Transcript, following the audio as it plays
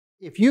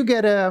If you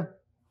get a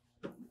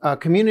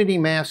community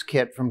mask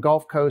kit from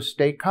Gulf Coast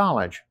State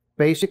College,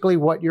 basically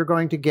what you're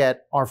going to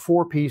get are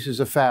 4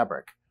 pieces of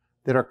fabric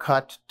that are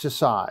cut to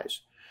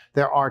size.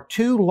 There are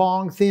 2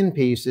 long, thin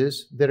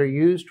pieces that are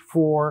used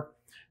for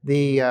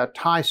the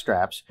tie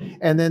straps,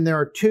 and then there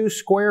are 2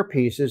 square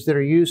pieces that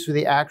are used for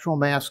the actual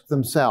mask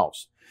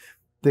themselves.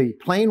 The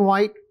plain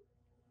white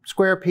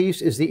square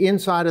piece is the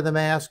inside of the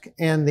mask,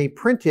 and the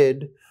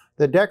printed,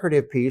 the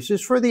decorative piece,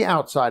 is for the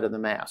outside of the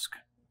mask.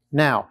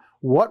 Now,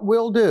 what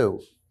we'll do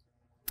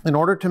in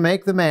order to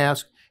make the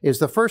mask is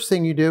the first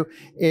thing you do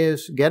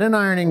is get an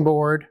ironing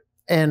board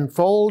and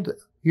fold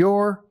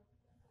your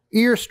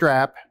ear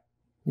strap,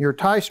 your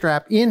tie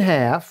strap, in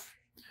half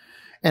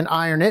and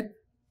iron it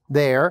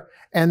there,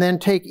 and then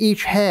take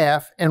each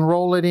half and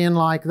roll it in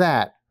like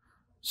that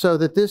so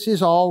that this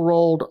is all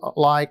rolled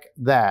like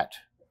that.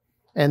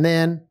 And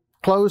then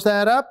close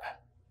that up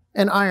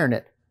and iron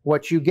it.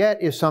 What you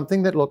get is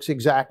something that looks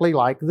exactly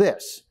like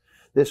this.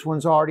 This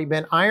one's already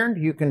been ironed.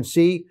 You can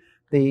see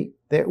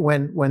that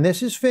when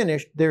this is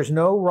finished, there's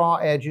no raw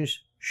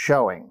edges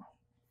showing.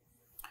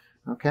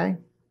 Okay?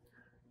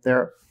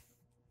 They're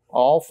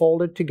all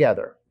folded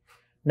together.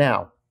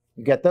 Now,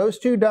 you get those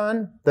 2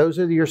 done. Those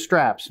are your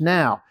straps.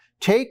 Now,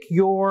 take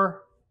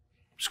your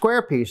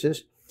square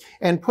pieces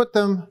and put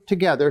them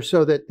together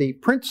so that the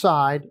print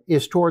side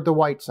is toward the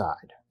white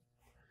side.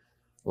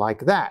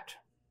 Like that.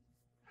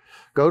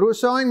 Go to a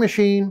sewing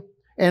machine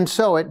and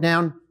sew it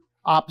down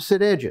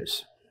opposite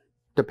edges.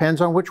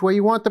 Depends on which way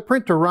you want the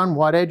print to run,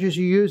 what edges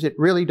you use. It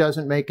really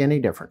doesn't make any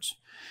difference.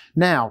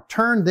 Now,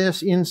 turn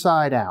this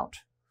inside out.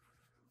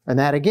 And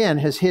that again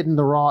has hidden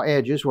the raw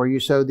edges where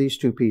you sew these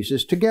 2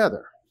 pieces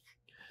together.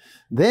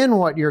 Then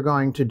what you're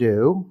going to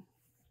do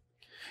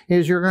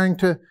is you're going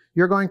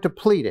to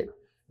pleat it.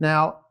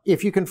 Now,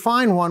 if you can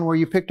find one where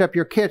you picked up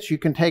your kits, you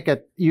can take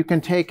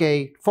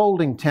a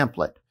folding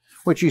template,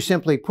 which you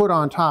simply put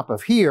on top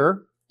of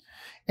here,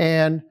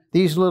 and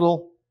these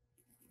little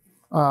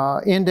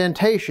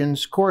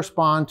indentations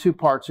correspond to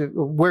parts of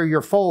where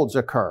your folds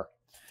occur.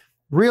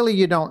 Really,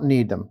 you don't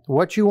need them.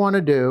 What you want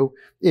to do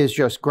is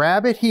just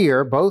grab it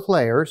here, both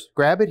layers,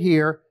 grab it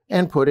here,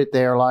 and put it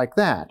there like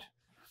that.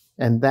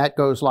 And that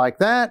goes like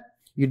that.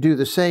 You do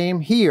the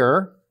same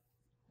here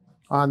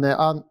on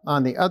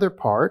the other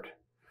part.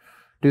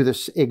 Do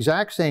the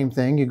exact same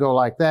thing. You go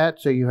like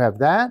that, so you have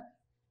that,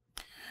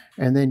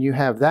 and then you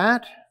have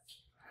that,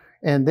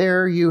 and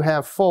there you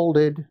have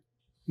folded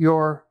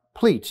your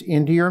pleats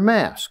into your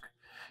mask.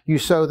 You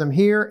sew them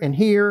here,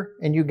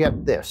 and you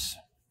get this.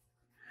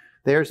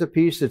 There's a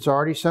piece that's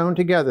already sewn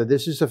together.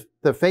 This is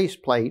the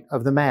faceplate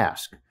of the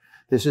mask.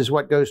 This is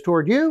what goes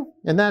toward you,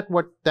 and that's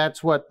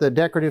what the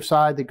decorative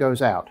side that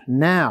goes out.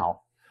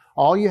 Now,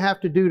 all you have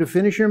to do to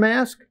finish your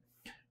mask,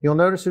 you'll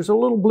notice there's a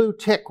little blue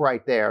tick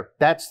right there.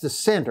 That's the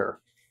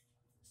center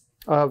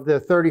of the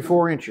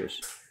 34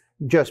 inches.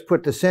 You just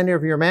put the center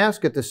of your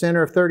mask at the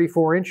center of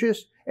 34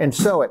 inches and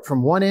sew it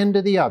from one end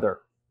to the other.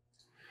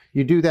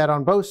 You do that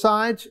on both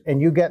sides,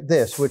 and you get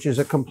this, which is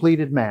a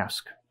completed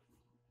mask.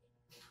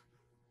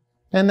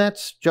 And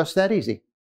that's just that easy.